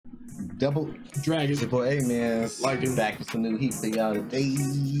Double Dragon. It's your boy AMENZ. Like it. Back with some new heat for y'all today.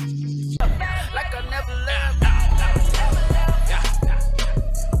 Like I never left.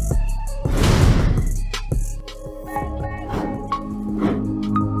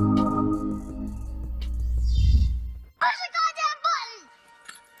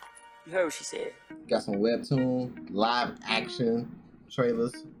 You heard what she said. Got some Webtoon live action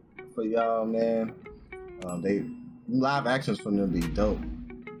trailers for y'all, man. They live actions from them be dope.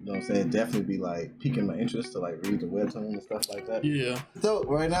 You know what I'm saying? Definitely be like piquing my interest to like read the Webtoon and stuff like that. Yeah. So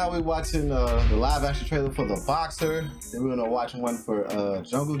right now we're watching the live action trailer for The Boxer. Then we're gonna watch one for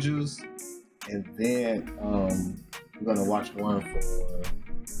Jungle Juice, and then we're gonna watch one for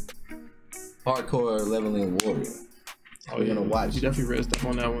Hardcore Leveling Warrior. Oh, we're gonna watch. You definitely read stuff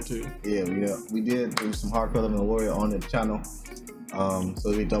on that one too. Yeah, we did do some Hardcore Leveling Warrior on the channel. So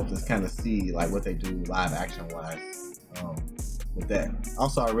it'd be dope to kind of see like what they do live action wise with that.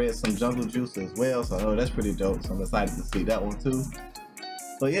 Also, I read some Jungle Juice as well, so I know that's pretty dope. So I'm excited to see that one too.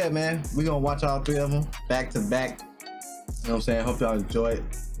 So yeah, man, we're gonna watch all three of them back to back. You know what I'm saying? Hope y'all enjoy it.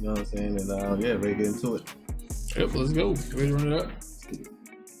 You know what I'm saying? And yeah, ready to get into it. Yep, let's go. Ready to run it up?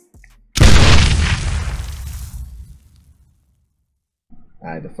 All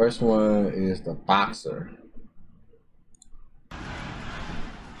right, the first one is The Boxer.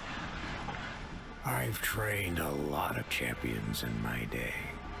 I've trained a lot of champions in my day,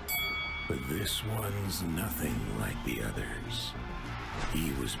 but this one's nothing like the others.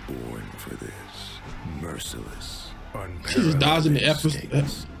 He was born for this. Merciless, She's just dodging the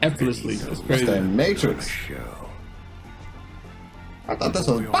effortlessly. That's crazy. That Matrix. I thought this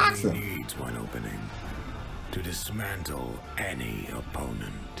was boxing. Needs one opening to dismantle any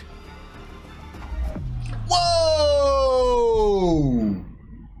opponent. Whoa!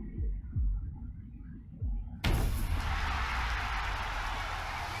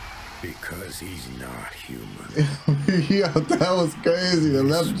 Because he's not human. Yeah, that was crazy. The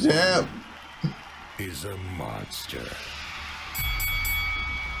left jab is a monster.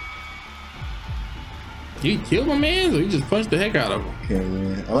 Did he kill my man, or he just punched the heck out of him? Okay,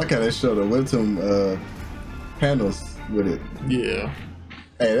 man. I like how they show the Webtoon panels with it. Yeah.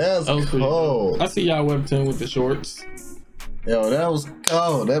 Hey, that was cold. I see y'all Webtoon with the shorts. Yo, that was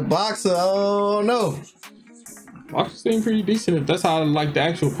cold. That Boxer, oh no. Boxer seemed pretty decent. If that's how like the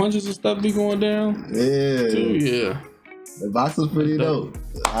actual punches and stuff be going down. Yeah. Too, yeah. The Boxer's pretty dope.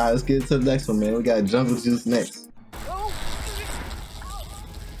 All right, let's get to the next one, man. We got Jungle Juice next.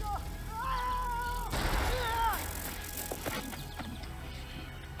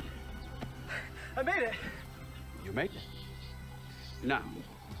 I made it. You made it? Now,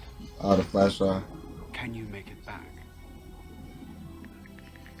 Oh, the flash drive. can you make it back?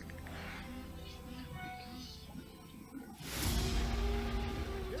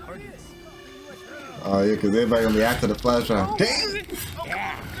 Oh yeah, because everybody gonna be after the flash drive. Damn!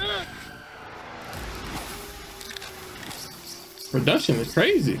 Production is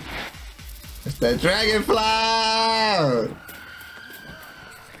crazy. It's that dragonfly!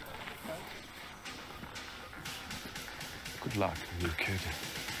 Good luck, you kid.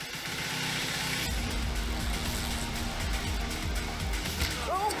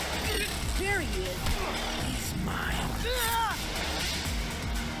 Oh, there he is. He's mine.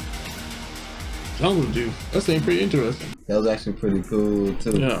 Jungle Juice. That seemed pretty interesting. That was actually pretty cool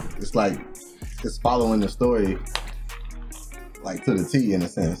too. Yeah. It's like it's following the story like to the T in a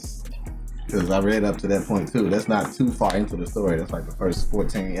sense. Because I read up to that point too. That's not too far into the story. That's like the first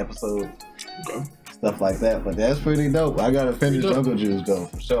 14 episodes. Okay. Stuff like that. But that's pretty dope. I gotta finish Jungle Juice though,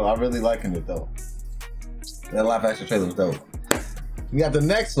 for sure. I'm really liking it though. That live action trailer was dope. We got the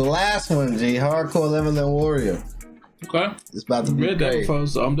last one, G. Hardcore Leveling Warrior. Okay. It's about to be read great. that before,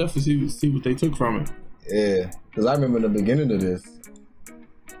 so I'm definitely see what they took from it. Yeah, because I remember in the beginning of this,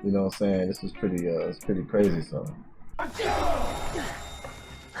 you know what I'm saying, this was pretty it's pretty crazy, so.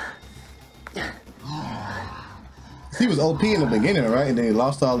 He was OP in the beginning, right? And then he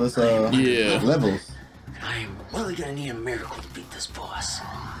lost all this levels. I am really gonna need a miracle to beat this boss.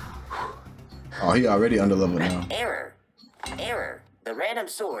 Oh, he already under level now. Error. Error. The random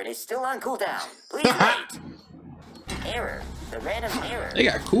sword is still on cooldown. Please wait. Error. The random error. They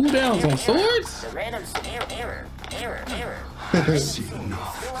got cooldowns on swords? The random error. Still on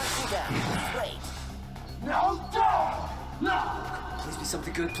cooldown. Please wait. No, no. Please be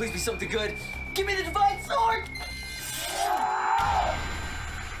something good. Please be something good. Give me the divine sword.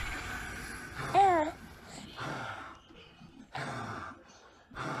 Error.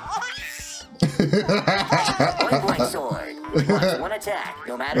 Point blank sword. One attack,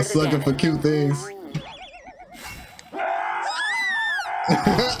 no matter the sucker for cute things.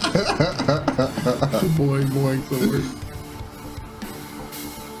 Boing boing sword.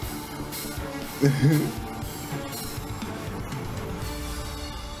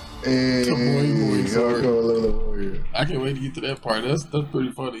 Hey, Boing boing sword. warrior. I can't wait to get to that part. That's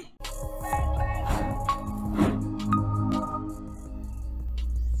pretty funny.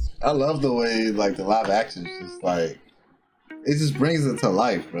 I love the way like the live action is just like it just brings it to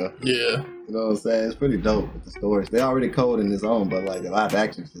life, bro. Yeah. You know what I'm saying? It's pretty dope with the stories. They're already cold in its own, but like the live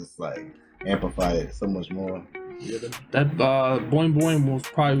action just like amplify it so much more. Yeah, that Boing Boing was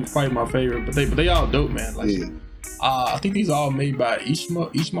probably my favorite, but they all dope, man. Like, Yeah. I think these are all made by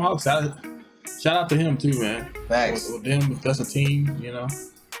ISMAHAWK. Shout out to him too, man. Facts. With them, if that's a team, you know.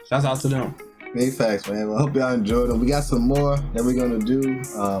 Shouts out to them. Big facts, man. Well, I hope y'all enjoyed them. We got some more that we're gonna do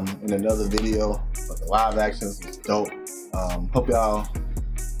in another video, but the live actions is dope. Hope y'all,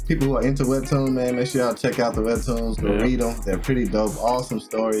 people who are into Webtoon, man, make sure y'all check out the Webtoons. Go read them. They're pretty dope. Awesome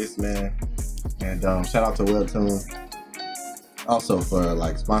stories, man. And shout out to Webtoon also for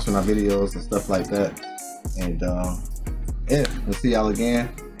like sponsoring our videos and stuff like that. And yeah, we'll see y'all again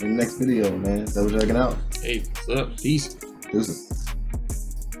in the next video, man. That was checking out. Hey, what's up? Peace. Deuces.